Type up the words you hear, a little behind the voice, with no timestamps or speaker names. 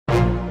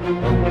This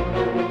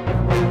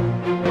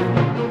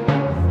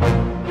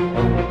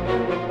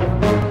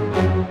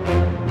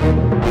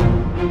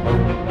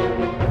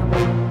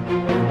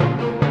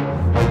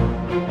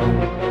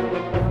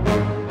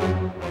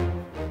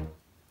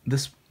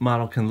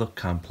model can look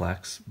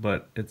complex,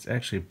 but it's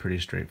actually pretty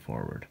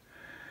straightforward.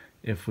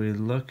 If we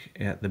look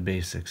at the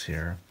basics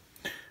here,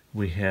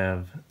 we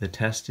have the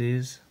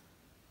testes,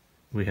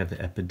 we have the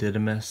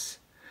epididymis,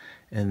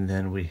 and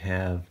then we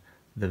have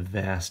the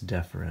vas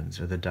deferens,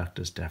 or the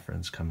ductus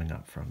deferens, coming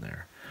up from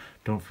there.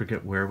 Don't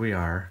forget where we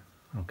are,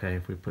 okay?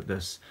 If we put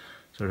this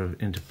sort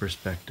of into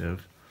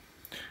perspective,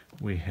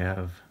 we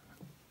have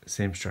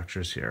same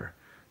structures here.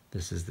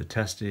 This is the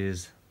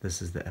testes,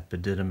 this is the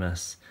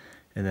epididymis,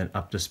 and then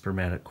up the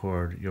spermatic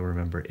cord. You'll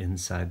remember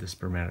inside the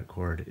spermatic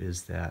cord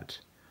is that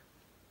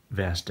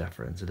vas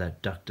deferens, or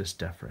that ductus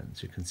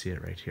deferens. You can see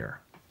it right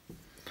here.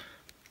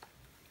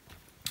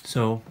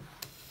 So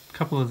a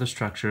couple of the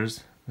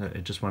structures that I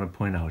just want to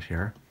point out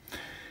here.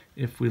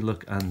 If we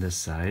look on this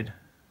side,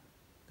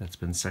 that's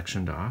been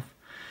sectioned off,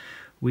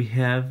 we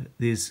have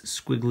these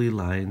squiggly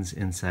lines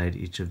inside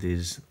each of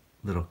these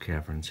little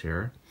caverns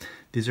here.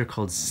 These are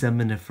called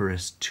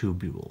seminiferous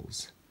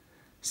tubules.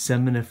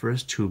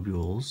 Seminiferous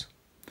tubules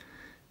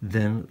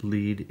then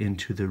lead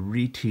into the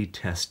rete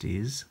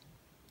testes.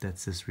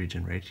 That's this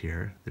region right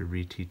here, the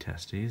rete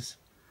testes.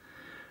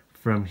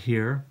 From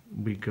here,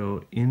 we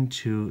go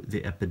into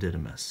the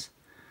epididymis.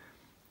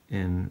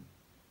 And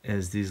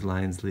as these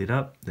lines lead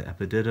up, the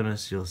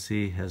epididymis, you'll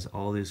see, has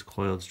all these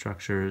coiled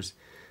structures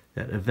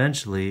that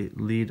eventually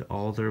lead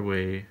all their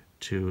way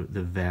to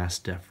the vas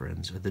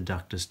deferens, or the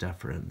ductus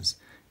deferens.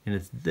 And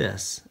it's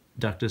this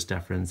ductus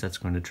deferens that's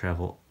going to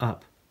travel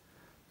up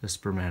the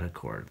spermatic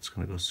cord. It's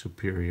going to go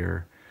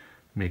superior,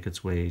 make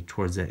its way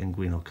towards that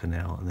inguinal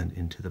canal, and then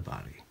into the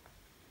body.